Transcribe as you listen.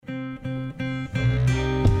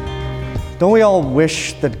Don't we all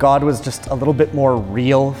wish that God was just a little bit more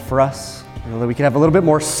real for us? That we could have a little bit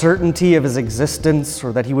more certainty of his existence,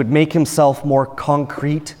 or that he would make himself more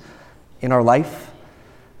concrete in our life?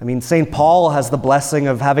 I mean, St. Paul has the blessing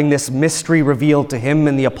of having this mystery revealed to him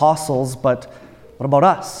and the apostles, but what about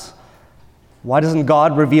us? Why doesn't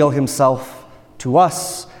God reveal himself to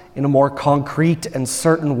us in a more concrete and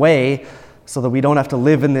certain way so that we don't have to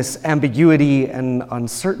live in this ambiguity and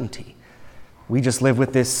uncertainty? We just live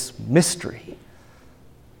with this mystery.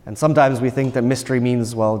 And sometimes we think that mystery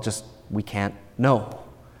means, well, just we can't know.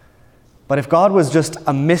 But if God was just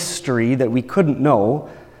a mystery that we couldn't know,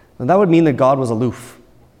 then that would mean that God was aloof,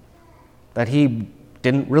 that he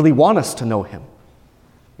didn't really want us to know him,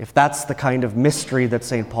 if that's the kind of mystery that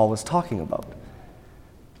St. Paul was talking about.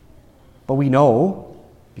 But we know,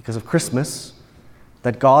 because of Christmas,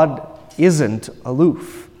 that God isn't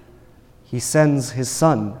aloof. He sends his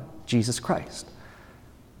Son, Jesus Christ.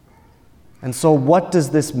 And so what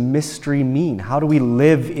does this mystery mean? How do we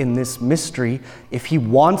live in this mystery if he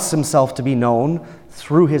wants himself to be known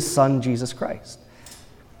through his Son, Jesus Christ?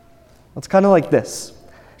 It's kind of like this.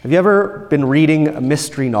 Have you ever been reading a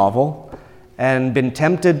mystery novel and been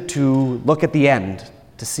tempted to look at the end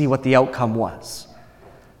to see what the outcome was?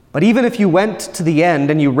 But even if you went to the end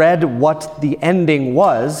and you read what the ending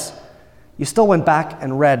was, you still went back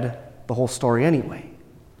and read the whole story anyway.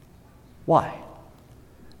 Why?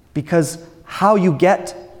 Because how you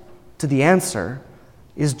get to the answer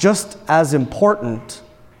is just as important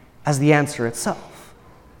as the answer itself.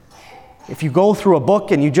 If you go through a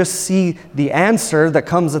book and you just see the answer that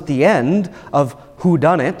comes at the end of who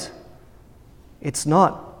done it, it's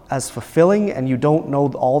not as fulfilling, and you don't know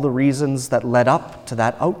all the reasons that led up to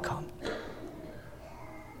that outcome.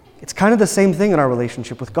 It's kind of the same thing in our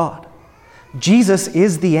relationship with God. Jesus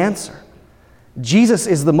is the answer. Jesus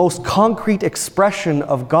is the most concrete expression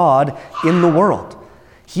of God in the world.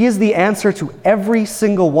 He is the answer to every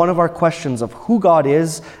single one of our questions of who God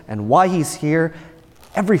is and why he's here.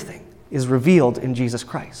 Everything is revealed in Jesus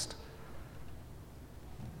Christ.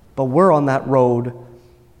 But we're on that road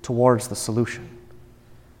towards the solution.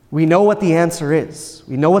 We know what the answer is.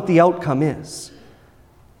 We know what the outcome is.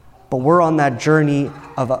 But we're on that journey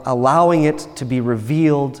of allowing it to be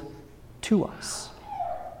revealed to us.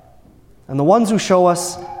 And the ones who show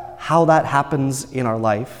us how that happens in our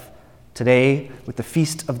life today with the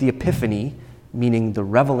Feast of the Epiphany, meaning the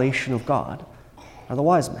revelation of God, are the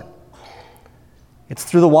wise men. It's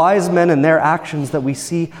through the wise men and their actions that we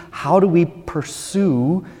see how do we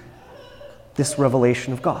pursue this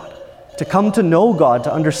revelation of God, to come to know God,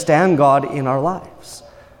 to understand God in our lives.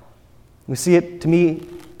 We see it, to me,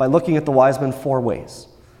 by looking at the wise men 4 ways.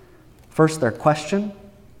 First, their question,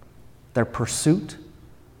 their pursuit,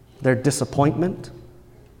 their disappointment,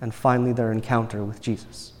 and finally their encounter with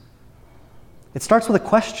Jesus. It starts with a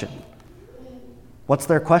question. What's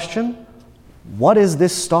their question? What is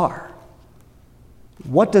this star?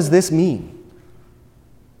 What does this mean?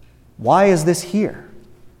 Why is this here?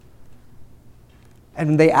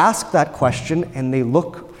 And they ask that question and they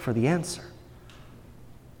look for the answer.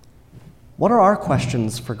 What are our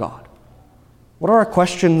questions for God? What are our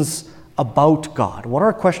questions about God? What are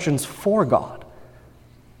our questions for God?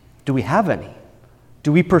 Do we have any?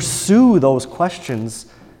 Do we pursue those questions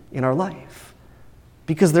in our life?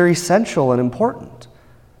 Because they're essential and important.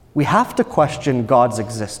 We have to question God's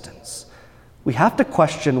existence. We have to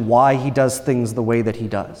question why he does things the way that he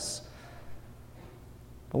does.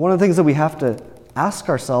 But one of the things that we have to ask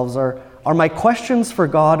ourselves are my questions for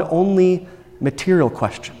God only material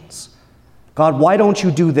questions? God, why don't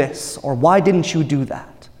you do this? Or why didn't you do that?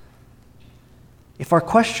 If our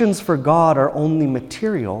questions for God are only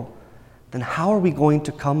material, then how are we going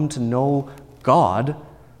to come to know God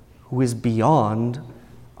who is beyond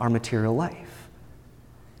our material life?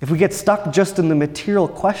 If we get stuck just in the material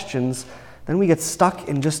questions, then we get stuck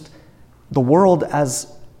in just the world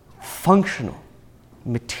as functional,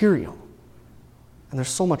 material. And there's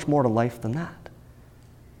so much more to life than that.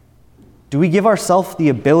 Do we give ourselves the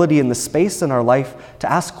ability and the space in our life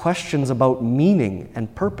to ask questions about meaning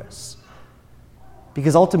and purpose?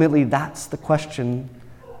 Because ultimately, that's the question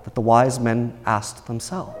that the wise men asked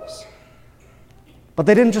themselves. But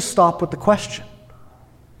they didn't just stop with the question.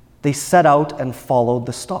 They set out and followed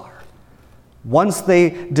the star. Once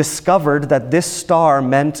they discovered that this star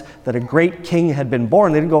meant that a great king had been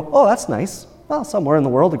born, they didn't go, oh, that's nice. Well, somewhere in the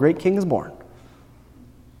world, a great king is born.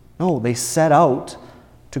 No, they set out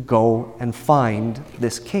to go and find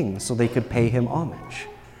this king so they could pay him homage.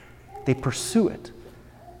 They pursue it.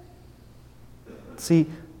 See,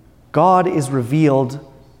 God is revealed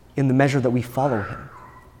in the measure that we follow him.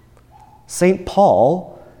 St.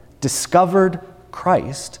 Paul discovered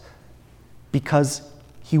Christ because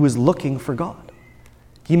he was looking for God.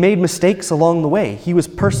 He made mistakes along the way. He was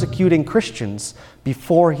persecuting Christians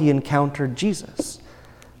before he encountered Jesus.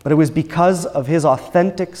 But it was because of his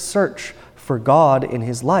authentic search for God in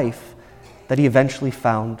his life that he eventually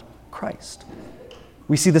found Christ.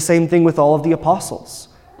 We see the same thing with all of the apostles.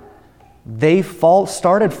 They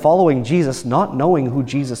started following Jesus not knowing who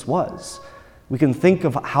Jesus was. We can think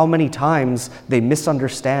of how many times they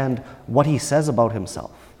misunderstand what he says about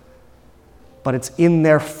himself. But it's in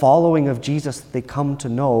their following of Jesus that they come to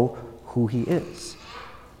know who he is.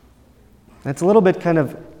 And it's a little bit kind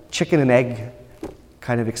of chicken and egg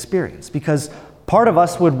kind of experience, because part of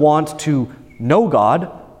us would want to know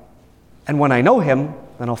God, and when I know him,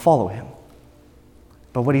 then I'll follow him.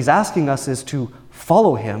 But what he's asking us is to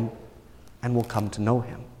follow him, and we'll come to know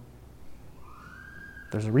him.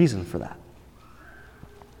 There's a reason for that.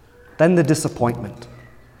 Then the disappointment.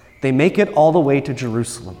 They make it all the way to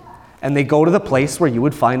Jerusalem, and they go to the place where you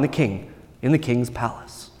would find the king, in the king's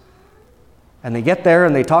palace. And they get there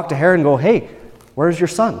and they talk to Herod and go, "Hey, where's your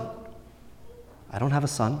son?" "I don't have a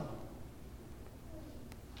son."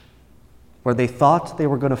 Where they thought they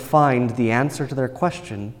were going to find the answer to their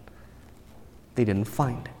question, they didn't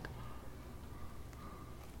find it.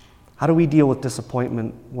 How do we deal with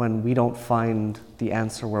disappointment when we don't find the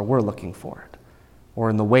answer where we're looking for it, or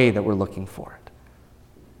in the way that we're looking for it?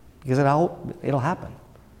 Because it'll happen.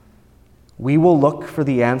 We will look for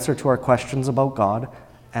the answer to our questions about God,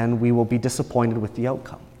 and we will be disappointed with the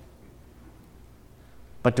outcome.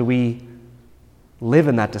 But do we live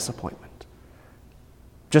in that disappointment?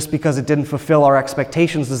 Just because it didn't fulfill our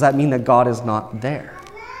expectations, does that mean that God is not there?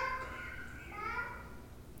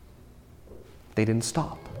 They didn't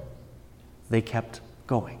stop. They kept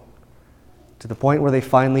going to the point where they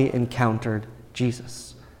finally encountered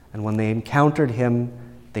Jesus. And when they encountered him,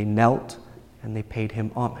 they knelt and they paid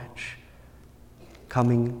him homage,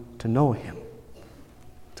 coming to know him,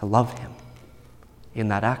 to love him in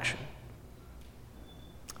that action.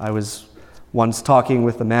 I was once talking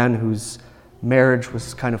with a man whose marriage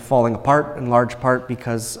was kind of falling apart in large part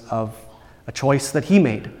because of a choice that he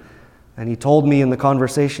made. And he told me in the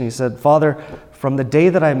conversation, he said, "Father, from the day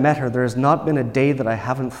that I met her, there has not been a day that I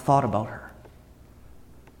haven't thought about her."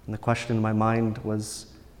 And the question in my mind was,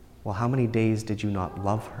 well, how many days did you not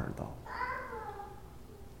love her, though?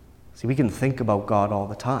 See, we can think about God all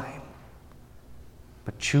the time,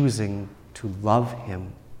 but choosing to love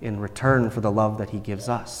him in return for the love that he gives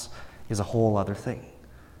us is a whole other thing.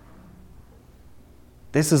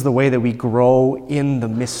 This is the way that we grow in the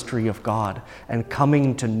mystery of God and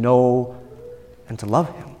coming to know and to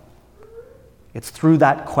love him. It's through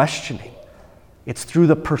that questioning. It's through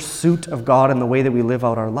the pursuit of God and the way that we live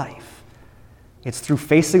out our life. It's through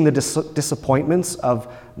facing the disappointments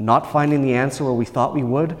of not finding the answer where we thought we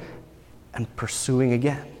would and pursuing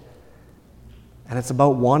again. And it's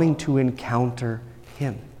about wanting to encounter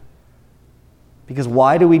him. Because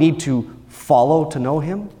why do we need to follow to know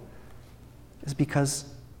him? Is because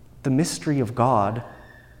the mystery of God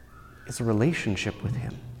is a relationship with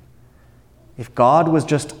him. If God was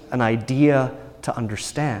just an idea to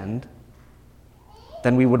understand,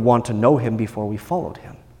 then we would want to know him before we followed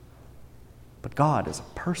him. But God is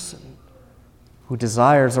a person who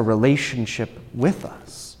desires a relationship with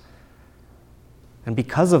us. And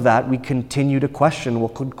because of that, we continue to question. We'll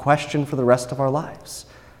question for the rest of our lives.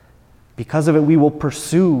 Because of it, we will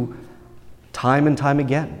pursue time and time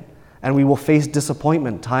again. And we will face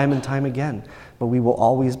disappointment time and time again. But we will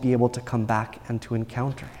always be able to come back and to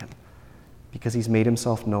encounter him, because he's made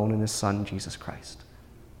himself known in his Son, Jesus Christ.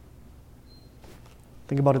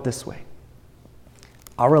 Think about it this way.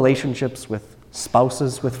 Our relationships with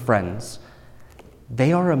spouses, with friends,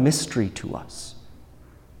 they are a mystery to us.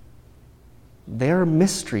 They are a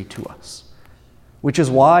mystery to us, which is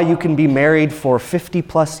why you can be married for 50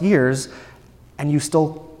 plus years and you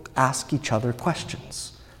still ask each other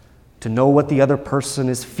questions to know what the other person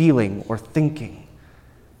is feeling or thinking.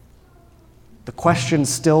 The questions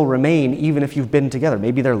still remain even if you've been together.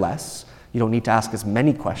 Maybe they're less. You don't need to ask as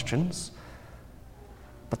many questions.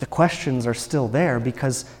 But the questions are still there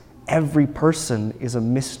because every person is a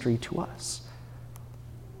mystery to us.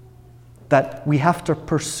 That we have to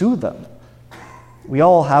pursue them. We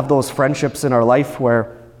all have those friendships in our life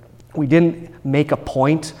where we didn't make a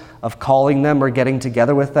point of calling them or getting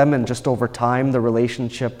together with them, and just over time the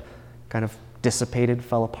relationship kind of dissipated,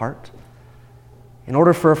 fell apart. In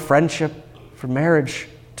order for a friendship, for marriage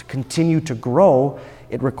to continue to grow,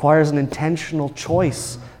 it requires an intentional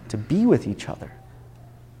choice to be with each other.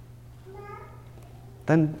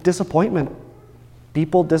 Then disappointment.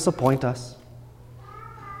 People disappoint us.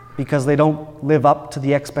 because they don't live up to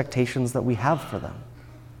the expectations that we have for them.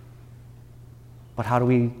 But how do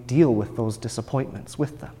we deal with those disappointments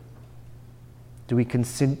with them? Do we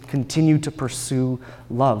continue to pursue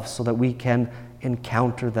love so that we can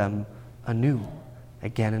encounter them anew,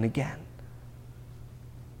 again and again?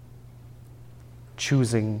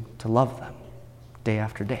 Choosing to love them day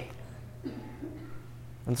after day.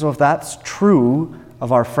 And so if that's true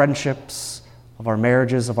of our friendships, of our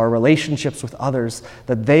marriages, of our relationships with others,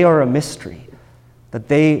 that they are a mystery, that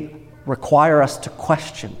they require us to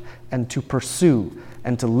question and to pursue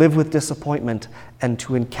and to live with disappointment and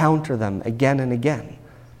to encounter them again and again,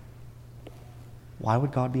 why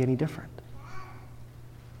would God be any different?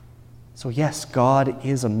 So yes, God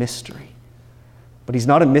is a mystery, but he's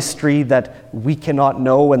not a mystery that we cannot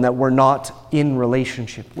know and that we're not in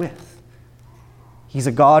relationship with. He's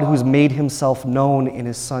a God who's made himself known in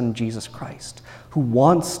his Son, Jesus Christ, who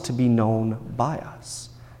wants to be known by us.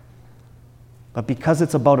 But because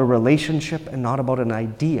it's about a relationship and not about an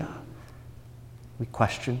idea, we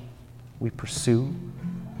question, we pursue,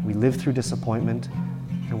 we live through disappointment,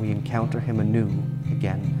 and we encounter him anew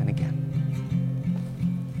again and again.